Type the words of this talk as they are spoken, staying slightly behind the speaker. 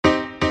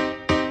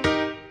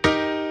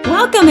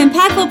Welcome,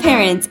 Impactful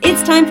Parents.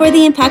 It's time for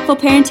the Impactful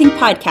Parenting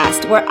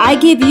Podcast, where I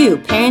give you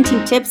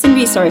parenting tips and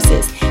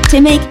resources to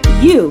make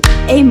you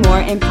a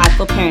more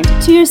impactful parent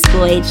to your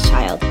school-age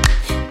child.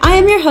 I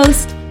am your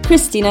host,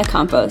 Christina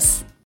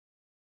Campos.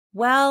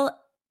 Well,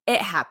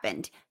 it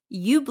happened.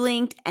 You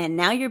blinked, and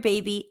now your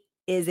baby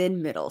is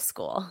in middle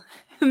school.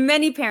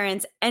 Many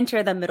parents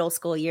enter the middle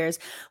school years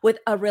with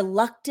a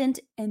reluctant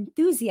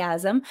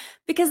enthusiasm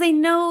because they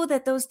know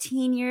that those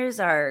teen years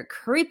are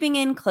creeping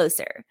in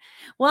closer.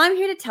 Well, I'm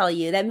here to tell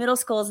you that middle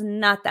school is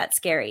not that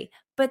scary,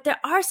 but there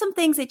are some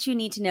things that you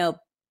need to know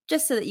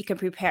just so that you can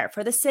prepare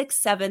for the 6th,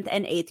 7th,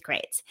 and 8th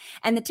grades.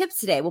 And the tips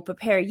today will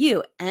prepare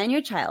you and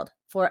your child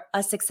for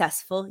a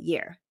successful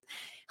year.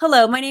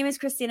 Hello, my name is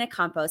Christina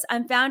Campos.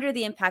 I'm founder of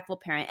The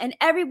Impactful Parent, and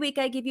every week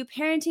I give you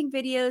parenting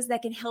videos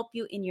that can help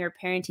you in your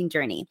parenting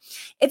journey.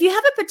 If you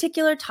have a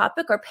particular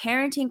topic or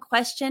parenting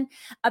question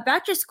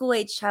about your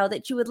school-age child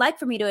that you would like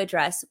for me to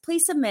address,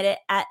 please submit it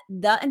at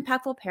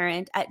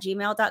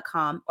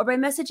theimpactfulparent@gmail.com or by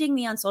messaging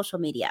me on social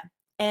media.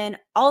 And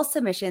all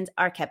submissions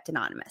are kept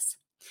anonymous.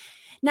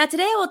 Now,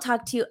 today I will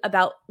talk to you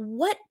about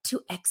what to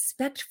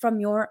expect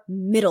from your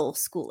middle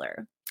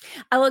schooler.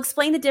 I will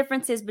explain the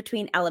differences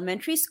between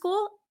elementary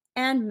school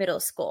and middle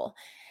school.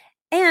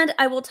 And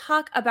I will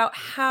talk about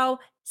how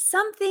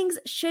some things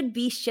should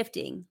be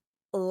shifting,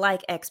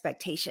 like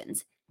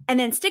expectations. And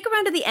then stick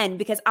around to the end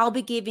because I'll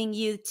be giving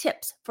you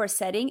tips for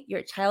setting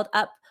your child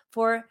up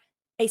for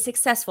a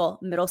successful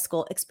middle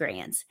school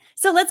experience.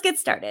 So let's get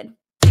started.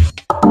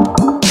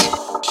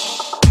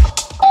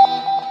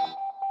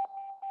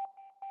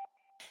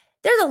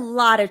 There's a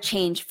lot of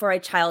change for a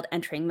child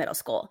entering middle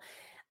school.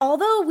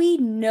 Although we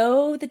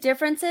know the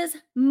differences,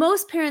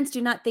 most parents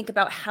do not think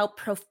about how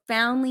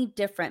profoundly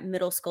different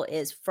middle school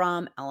is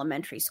from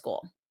elementary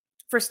school.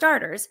 For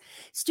starters,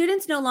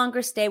 students no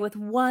longer stay with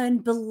one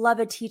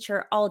beloved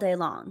teacher all day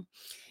long.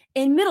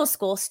 In middle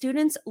school,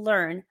 students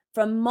learn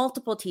from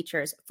multiple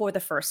teachers for the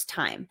first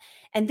time.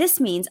 And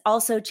this means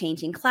also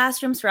changing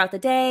classrooms throughout the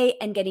day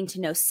and getting to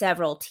know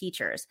several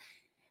teachers.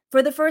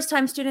 For the first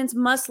time, students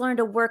must learn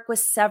to work with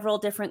several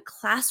different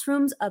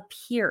classrooms of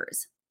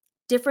peers,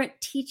 different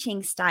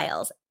teaching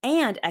styles,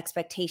 and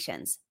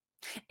expectations.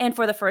 And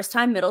for the first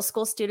time, middle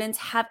school students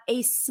have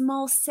a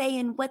small say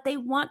in what they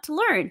want to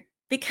learn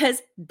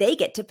because they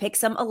get to pick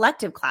some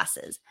elective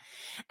classes.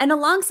 And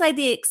alongside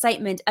the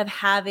excitement of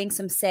having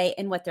some say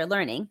in what they're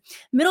learning,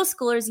 middle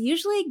schoolers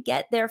usually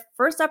get their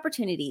first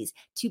opportunities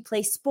to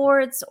play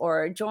sports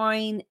or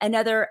join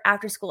another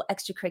after-school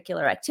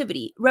extracurricular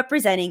activity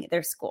representing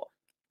their school.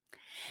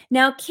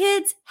 Now,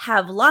 kids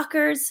have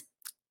lockers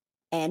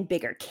and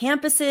bigger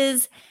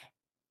campuses,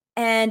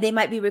 and they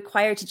might be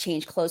required to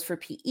change clothes for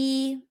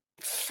PE,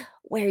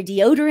 wear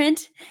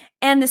deodorant,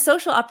 and the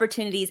social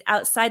opportunities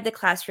outside the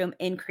classroom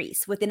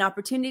increase with an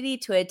opportunity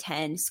to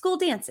attend school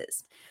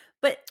dances.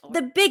 But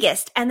the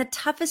biggest and the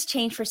toughest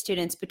change for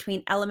students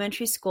between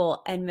elementary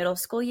school and middle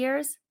school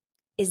years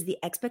is the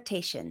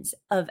expectations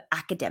of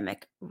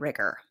academic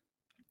rigor.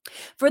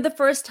 For the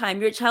first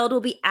time, your child will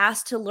be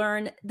asked to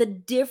learn the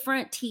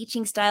different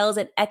teaching styles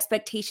and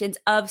expectations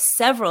of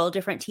several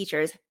different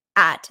teachers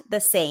at the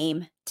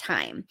same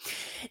time.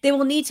 They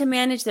will need to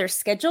manage their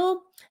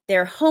schedule,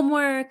 their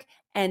homework,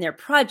 and their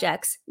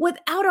projects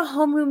without a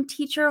homeroom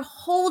teacher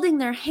holding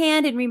their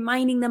hand and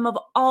reminding them of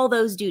all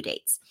those due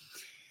dates.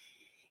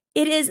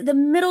 It is the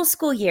middle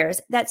school years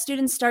that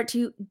students start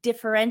to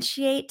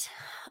differentiate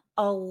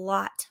a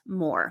lot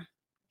more.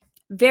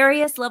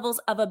 Various levels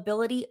of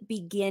ability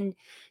begin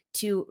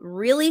to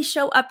really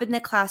show up in the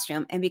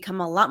classroom and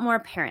become a lot more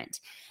apparent.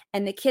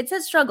 And the kids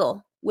that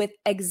struggle with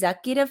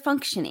executive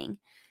functioning,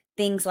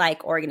 things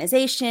like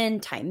organization,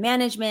 time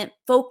management,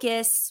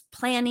 focus,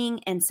 planning,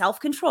 and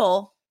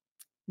self-control,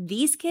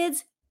 these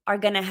kids are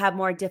going to have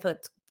more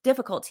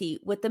difficulty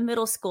with the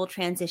middle school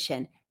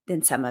transition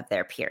than some of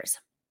their peers.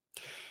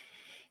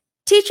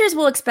 Teachers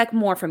will expect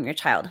more from your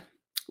child,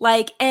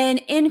 like an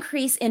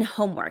increase in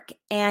homework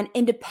and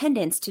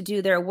independence to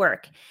do their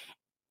work.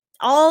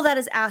 All that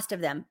is asked of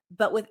them,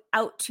 but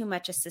without too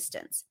much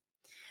assistance.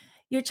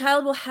 Your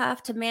child will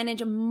have to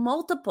manage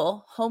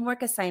multiple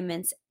homework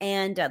assignments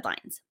and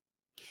deadlines.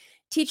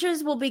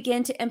 Teachers will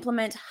begin to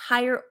implement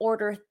higher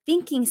order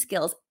thinking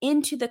skills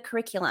into the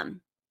curriculum.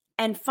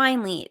 And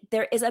finally,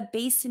 there is a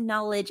base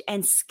knowledge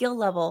and skill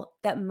level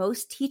that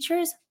most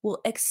teachers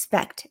will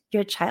expect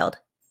your child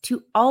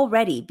to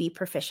already be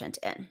proficient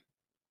in.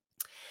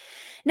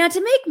 Now,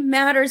 to make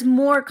matters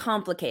more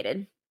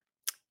complicated,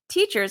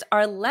 teachers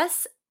are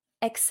less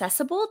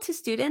accessible to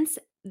students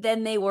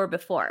than they were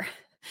before.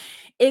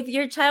 If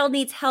your child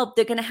needs help,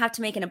 they're going to have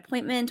to make an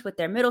appointment with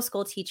their middle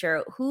school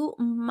teacher who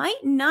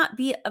might not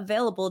be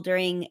available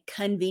during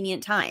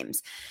convenient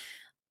times.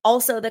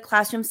 Also, the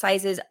classroom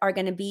sizes are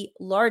going to be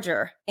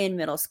larger in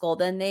middle school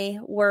than they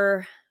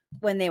were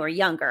when they were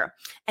younger.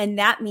 And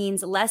that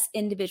means less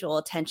individual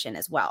attention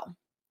as well.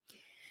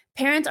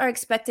 Parents are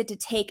expected to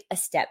take a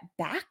step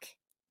back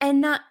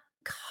and not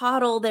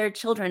coddle their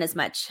children as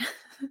much.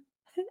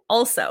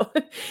 also.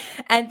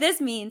 And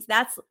this means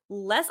that's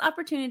less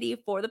opportunity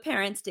for the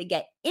parents to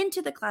get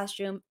into the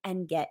classroom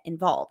and get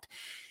involved.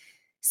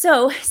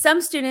 So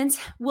some students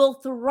will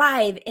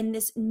thrive in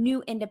this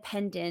new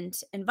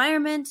independent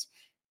environment.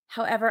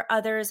 However,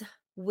 others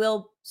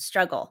will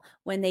struggle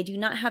when they do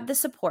not have the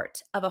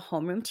support of a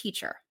homeroom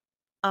teacher,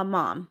 a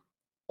mom,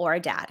 or a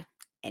dad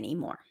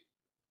anymore.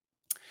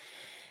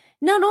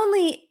 Not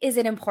only is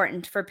it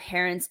important for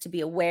parents to be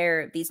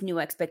aware of these new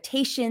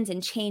expectations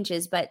and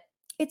changes, but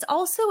it's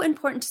also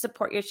important to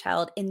support your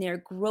child in their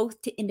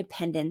growth to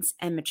independence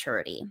and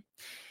maturity.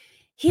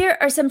 Here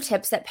are some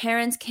tips that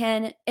parents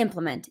can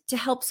implement to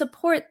help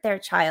support their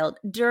child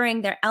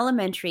during their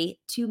elementary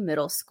to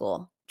middle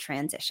school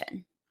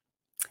transition.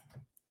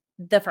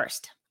 The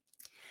first,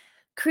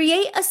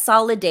 create a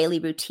solid daily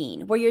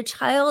routine where your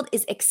child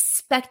is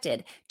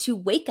expected to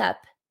wake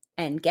up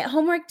and get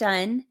homework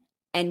done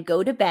and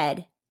go to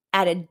bed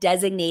at a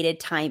designated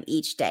time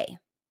each day.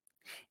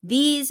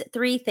 These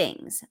three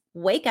things,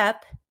 wake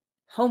up,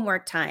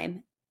 homework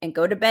time, and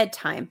go to bed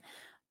time,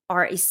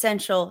 are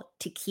essential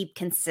to keep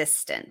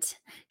consistent.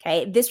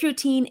 Okay. This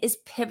routine is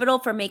pivotal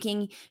for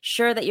making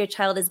sure that your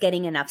child is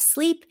getting enough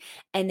sleep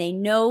and they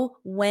know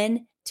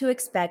when to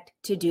expect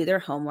to do their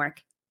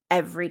homework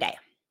every day.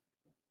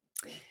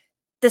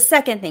 The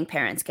second thing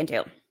parents can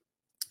do,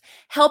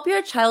 help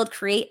your child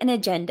create an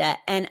agenda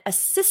and a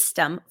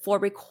system for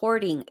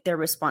recording their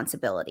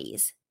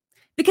responsibilities.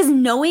 Because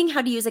knowing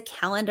how to use a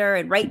calendar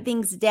and write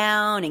things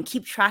down and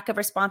keep track of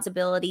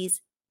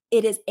responsibilities,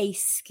 it is a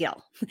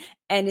skill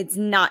and it's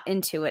not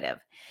intuitive.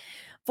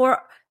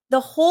 For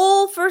the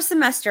whole first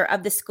semester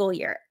of the school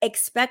year,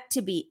 expect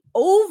to be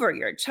over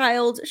your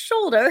child's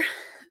shoulder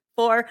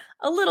for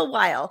a little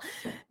while,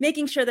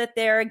 making sure that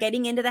they're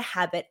getting into the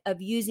habit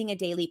of using a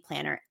daily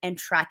planner and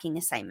tracking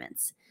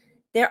assignments.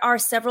 There are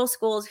several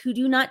schools who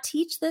do not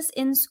teach this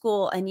in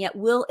school and yet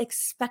will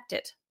expect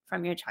it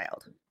from your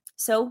child.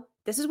 So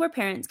this is where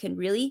parents can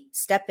really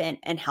step in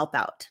and help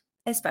out,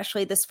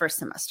 especially this first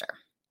semester.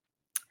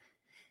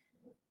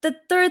 The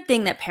third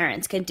thing that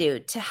parents can do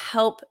to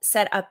help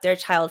set up their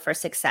child for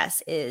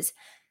success is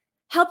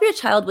help your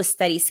child with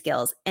study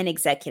skills and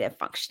executive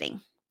functioning.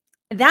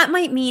 That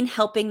might mean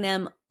helping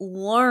them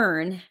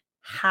learn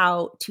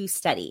how to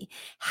study,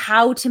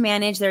 how to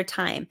manage their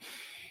time.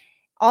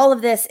 All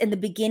of this in the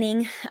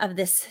beginning of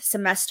this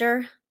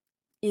semester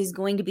is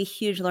going to be a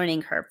huge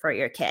learning curve for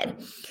your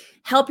kid.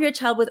 Help your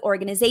child with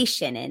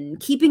organization and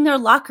keeping their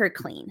locker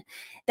clean.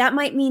 That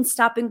might mean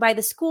stopping by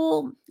the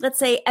school, let's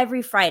say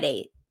every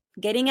Friday,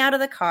 getting out of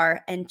the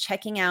car and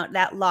checking out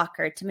that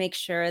locker to make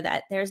sure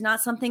that there's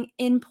not something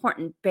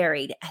important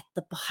buried at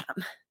the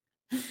bottom.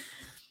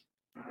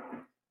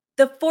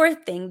 The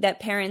fourth thing that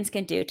parents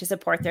can do to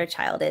support their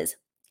child is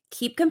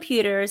keep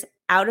computers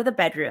out of the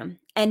bedroom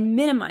and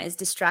minimize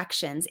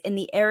distractions in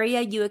the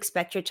area you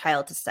expect your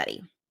child to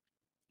study.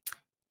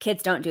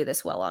 Kids don't do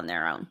this well on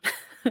their own.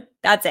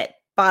 That's it.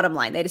 Bottom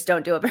line, they just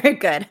don't do it very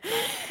good.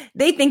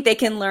 They think they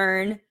can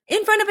learn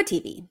in front of a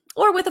TV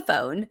or with a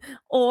phone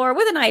or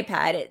with an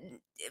iPad.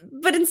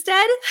 But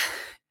instead,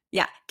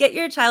 get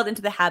your child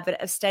into the habit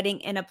of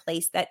studying in a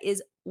place that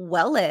is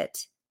well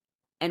lit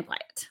and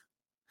quiet.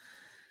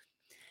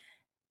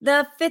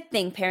 The fifth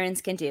thing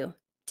parents can do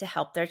to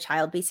help their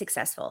child be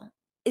successful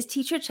is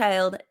teach your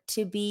child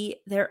to be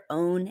their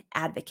own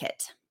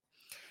advocate.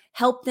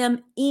 Help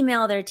them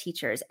email their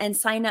teachers and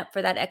sign up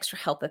for that extra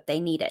help if they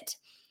need it.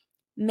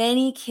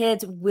 Many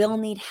kids will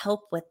need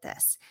help with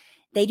this.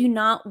 They do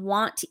not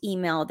want to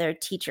email their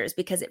teachers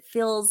because it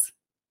feels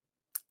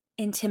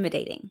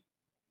intimidating,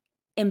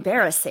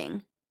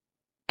 embarrassing,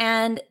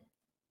 and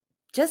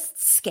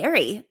just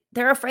scary.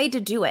 They're afraid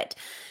to do it.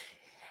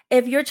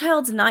 If your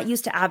child's not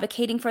used to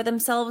advocating for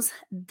themselves,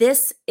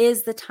 this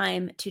is the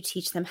time to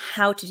teach them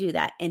how to do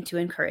that and to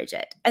encourage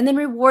it, and then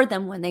reward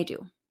them when they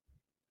do.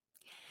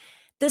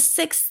 The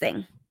sixth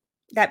thing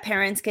that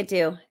parents can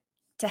do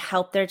to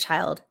help their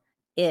child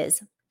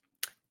is,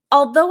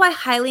 although I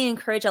highly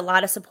encourage a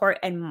lot of support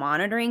and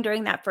monitoring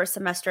during that first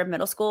semester of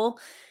middle school,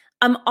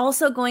 I'm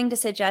also going to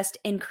suggest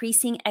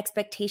increasing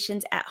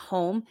expectations at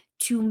home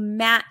to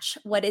match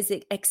what is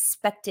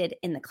expected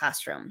in the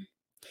classroom.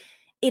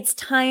 It's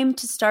time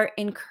to start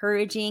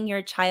encouraging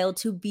your child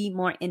to be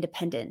more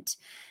independent,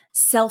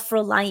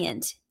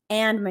 self-reliant,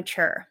 and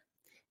mature.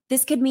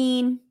 This could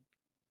mean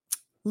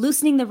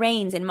loosening the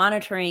reins and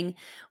monitoring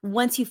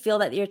once you feel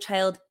that your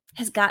child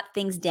has got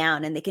things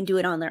down and they can do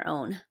it on their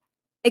own.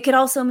 It could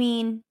also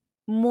mean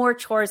more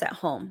chores at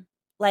home,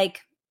 like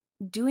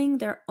doing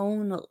their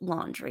own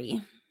laundry.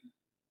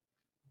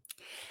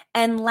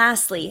 And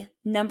lastly,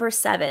 number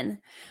 7,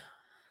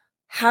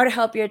 how to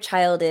help your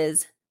child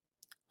is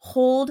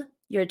hold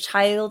your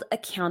child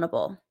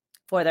accountable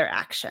for their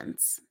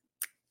actions.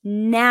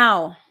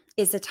 Now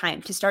is the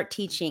time to start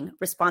teaching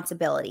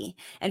responsibility.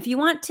 And if you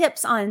want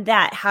tips on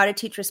that, how to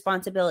teach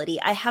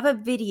responsibility, I have a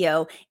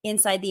video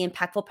inside the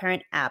Impactful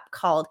Parent app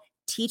called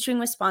Teaching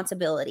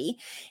Responsibility.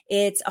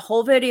 It's a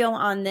whole video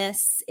on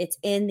this. It's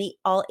in the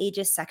all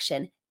ages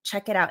section.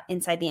 Check it out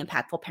inside the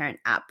Impactful Parent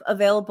app,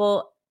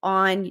 available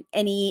on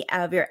any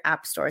of your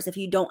app stores if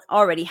you don't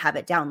already have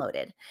it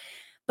downloaded.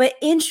 But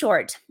in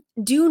short,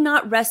 do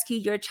not rescue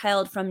your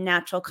child from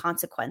natural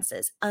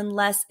consequences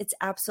unless it's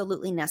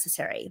absolutely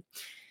necessary.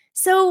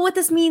 So what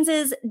this means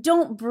is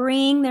don't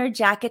bring their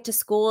jacket to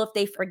school if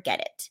they forget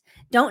it.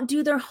 Don't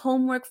do their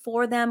homework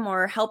for them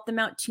or help them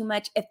out too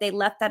much if they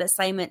left that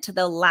assignment to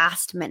the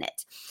last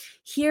minute.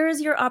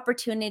 Here's your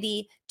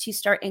opportunity to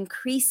start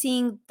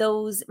increasing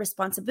those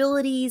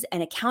responsibilities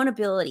and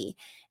accountability.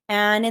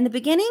 And in the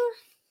beginning,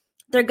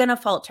 they're going to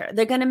falter.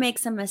 They're going to make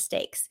some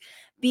mistakes.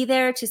 Be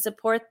there to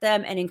support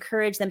them and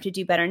encourage them to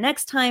do better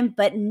next time.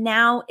 But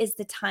now is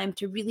the time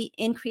to really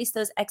increase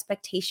those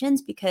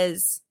expectations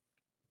because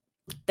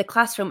the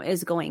classroom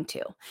is going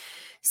to.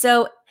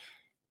 So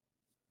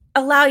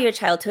allow your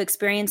child to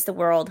experience the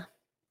world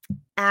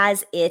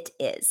as it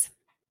is.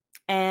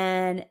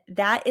 And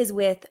that is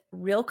with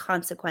real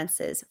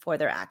consequences for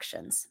their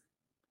actions,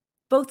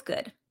 both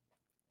good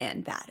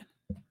and bad.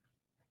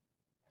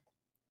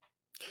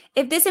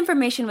 If this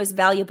information was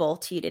valuable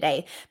to you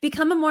today,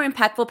 become a more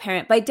impactful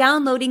parent by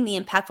downloading the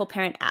Impactful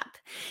Parent app.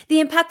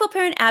 The Impactful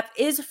Parent app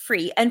is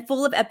free and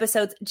full of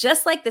episodes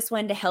just like this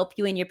one to help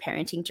you in your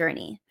parenting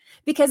journey.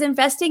 Because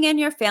investing in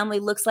your family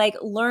looks like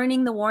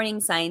learning the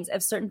warning signs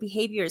of certain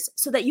behaviors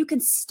so that you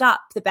can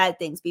stop the bad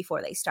things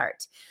before they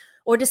start,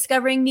 or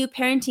discovering new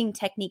parenting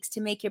techniques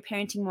to make your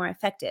parenting more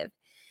effective.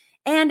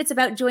 And it's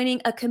about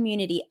joining a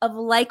community of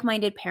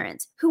like-minded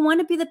parents who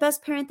want to be the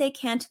best parent they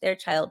can to their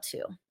child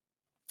too.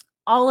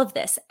 All of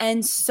this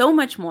and so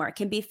much more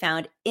can be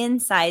found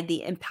inside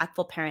the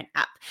Impactful Parent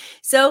app.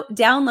 So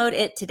download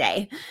it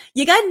today.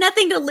 You got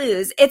nothing to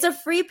lose. It's a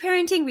free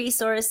parenting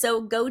resource.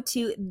 So go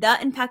to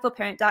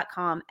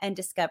theimpactfulparent.com and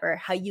discover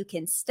how you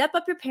can step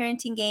up your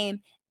parenting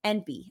game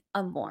and be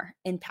a more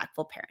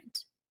impactful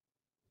parent.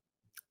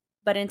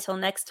 But until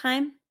next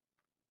time,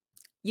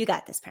 you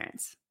got this,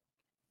 parents.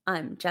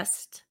 I'm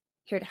just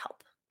here to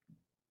help.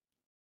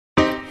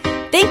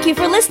 Thank you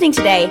for listening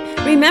today.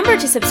 Remember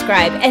to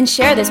subscribe and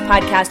share this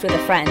podcast with a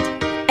friend.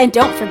 And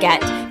don't forget,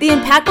 the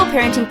Impactful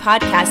Parenting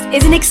Podcast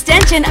is an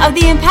extension of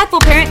the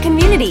Impactful Parent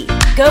community.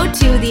 Go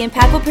to the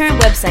Impactful Parent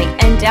website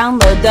and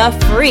download the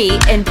free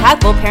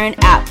Impactful Parent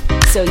app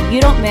so you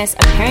don't miss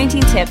a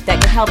parenting tip that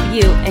can help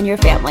you and your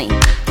family.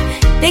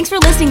 Thanks for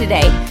listening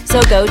today.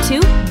 So go to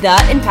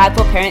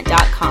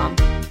theimpactfulparent.com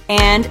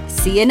and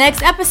see you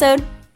next episode.